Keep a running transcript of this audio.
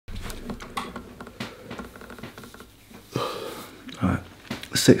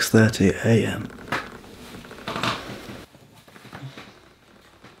6:30 AM.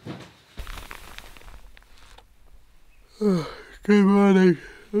 Good morning.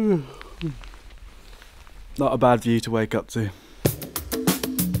 Not a bad view to wake up to.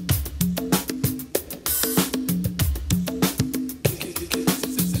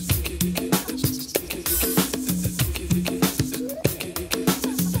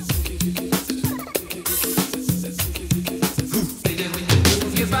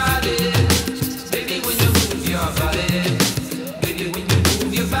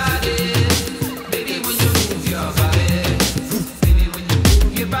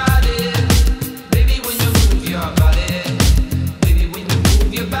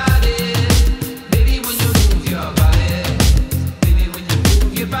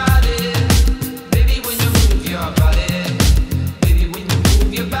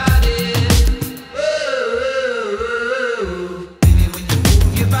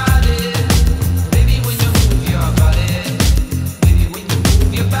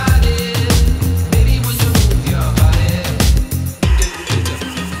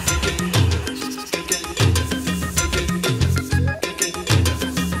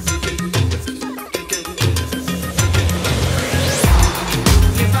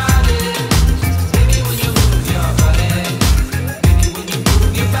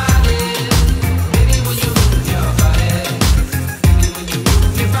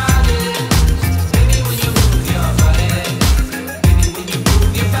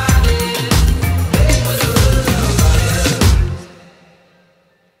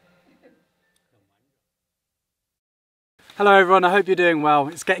 Hello everyone, I hope you're doing well.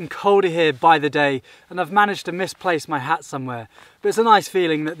 It's getting colder here by the day and I've managed to misplace my hat somewhere. But it's a nice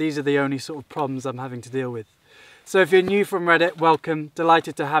feeling that these are the only sort of problems I'm having to deal with. So if you're new from Reddit, welcome.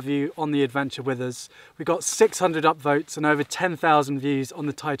 Delighted to have you on the adventure with us. We got 600 upvotes and over 10,000 views on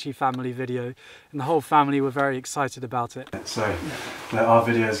the Tai Chi family video, and the whole family were very excited about it. So our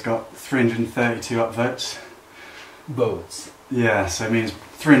video's got 332 upvotes. Votes. Yeah, so it means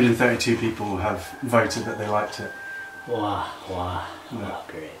 332 people have voted that they liked it. Wow, Yeah.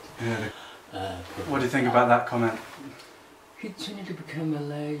 great. Yeah. What do you think about that comment? He changed to become a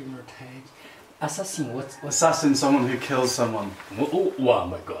legend or tag. Assassin, what's Assassin, someone who kills someone. Oh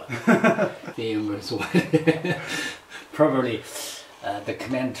my god. The inverse one. Probably the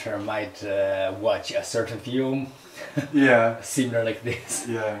commenter might watch a certain film. Yeah. Similar like this.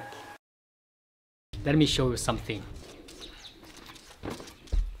 Yeah. Let me show you something.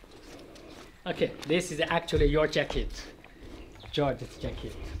 Okay, this is actually your jacket. George's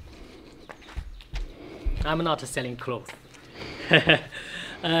jacket. I'm not selling clothes.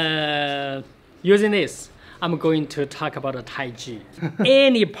 Using this, I'm going to talk about the Tai Chi.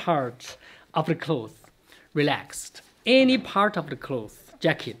 Any part of the clothes, relaxed. Any part of the clothes,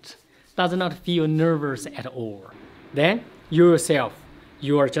 jacket, does not feel nervous at all. Then, yourself,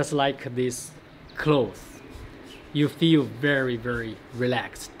 you are just like this clothes. You feel very, very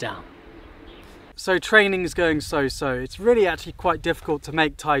relaxed down. So training is going so-so. It's really actually quite difficult to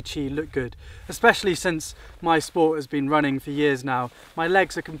make Tai Chi look good, especially since my sport has been running for years now. My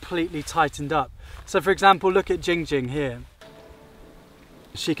legs are completely tightened up. So for example, look at Jing Jing here.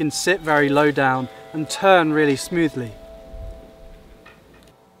 She can sit very low down and turn really smoothly.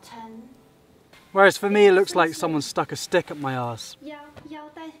 Whereas for me, it looks like someone stuck a stick up my arse.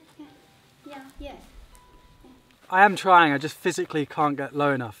 I am trying, I just physically can't get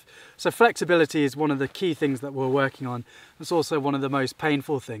low enough. So flexibility is one of the key things that we're working on. It's also one of the most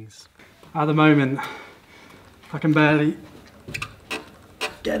painful things. At the moment, I can barely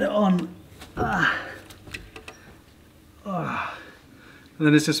get it on. And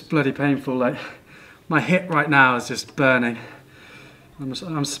then it's just bloody painful. Like my hip right now is just burning.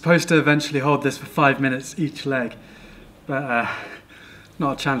 I'm supposed to eventually hold this for 5 minutes each leg, but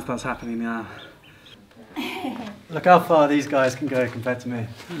not a chance that's happening now. Look how far these guys can go compared to me.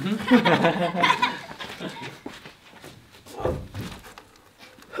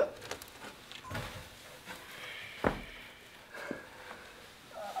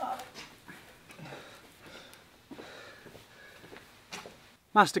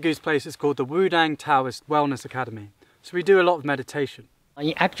 Master Gu's place is called the Wudang Taoist Wellness Academy, so we do a lot of meditation.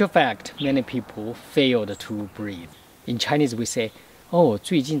 In actual fact, many people failed to breathe. In Chinese we say, "Oh,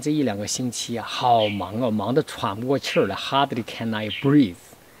 最近这1-2个星期啊，好忙哦，忙得喘不过气儿来 hardly can I breathe."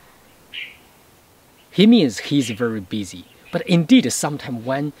 He means he's very busy, but indeed sometimes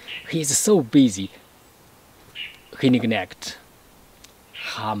when he is so busy, he neglects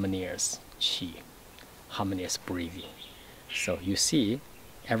harmonious Qi, harmonious breathing. So you see,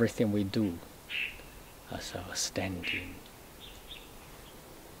 everything we do, as standing,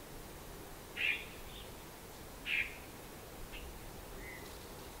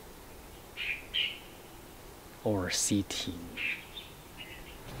 or sitting.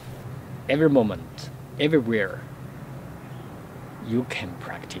 Every moment, everywhere, you can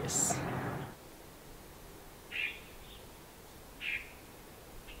practice.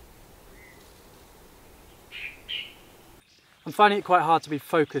 I'm finding it quite hard to be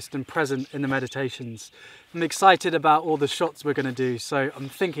focused and present in the meditations. I'm excited about all the shots we're going to do, so I'm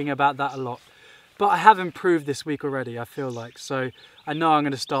thinking about that a lot. But I have improved this week already, I feel like, so I know I'm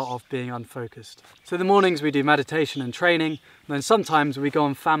going to start off being unfocused. So in the mornings we do meditation and training, and then sometimes we go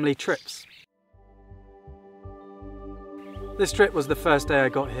on family trips. This trip was the first day I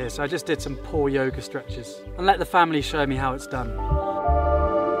got here, so I just did some poor yoga stretches and let the family show me how it's done.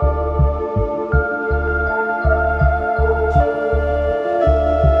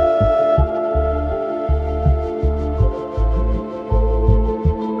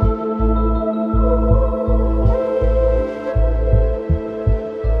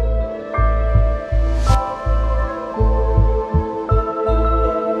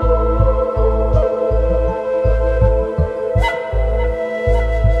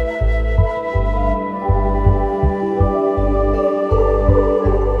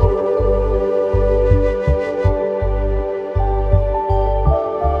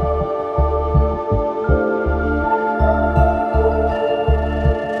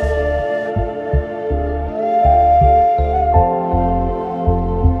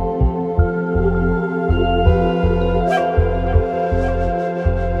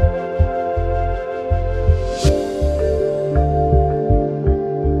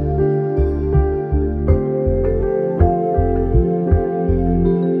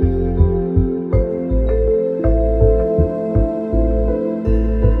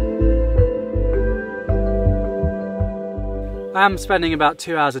 I am spending about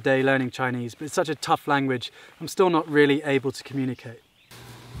 2 hours a day learning Chinese, but it's such a tough language, I'm still not really able to communicate.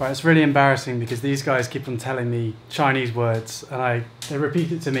 Right, it's really embarrassing because these guys keep on telling me Chinese words and they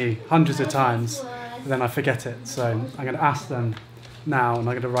repeat it to me hundreds of times, but then I forget it. So I'm going to ask them now and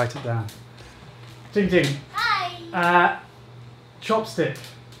I'm going to write it down. Ting Ting. Hi. Chopstick.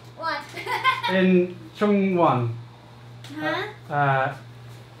 What? In Chongwan. Huh?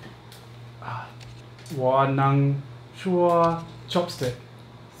 我能说 chopstick.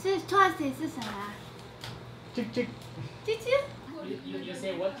 是 chopstick 是啥 Tick, tick. 啾啾 You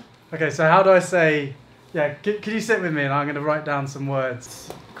say what? Okay, so how do I say, yeah, can you sit with me and I'm going to write down some words.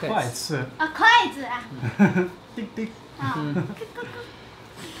 筷子. 啊，筷子啊。 Tick, tick. 啊。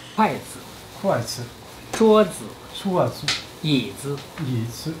筷子、筷子、桌子、桌子、椅子、椅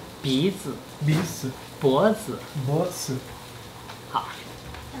子、鼻子、鼻子、脖子。脖子. 好。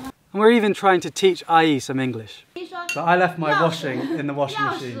 And we're even trying to teach Ai some English. 你说 So I left my 钥匙 washing in the washing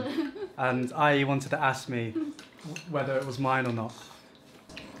钥 machine 匙 and Ai wanted to ask me whether it was mine or not.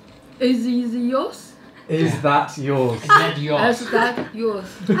 Is it yours? Is that yours? Is that yours? Is that yours?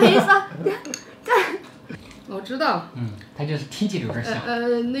 他就说我知道。它就是听起来有点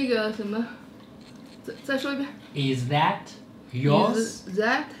像。那个什么，再说一遍。 Is that yours? Is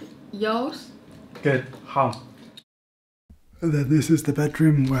that yours? Good. How? And then this is the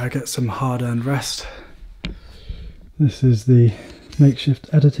bedroom where I get some hard-earned rest. This is the makeshift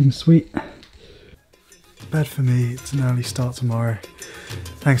editing suite. Bed for me, it's an early start tomorrow.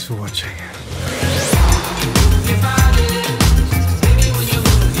 Thanks for watching.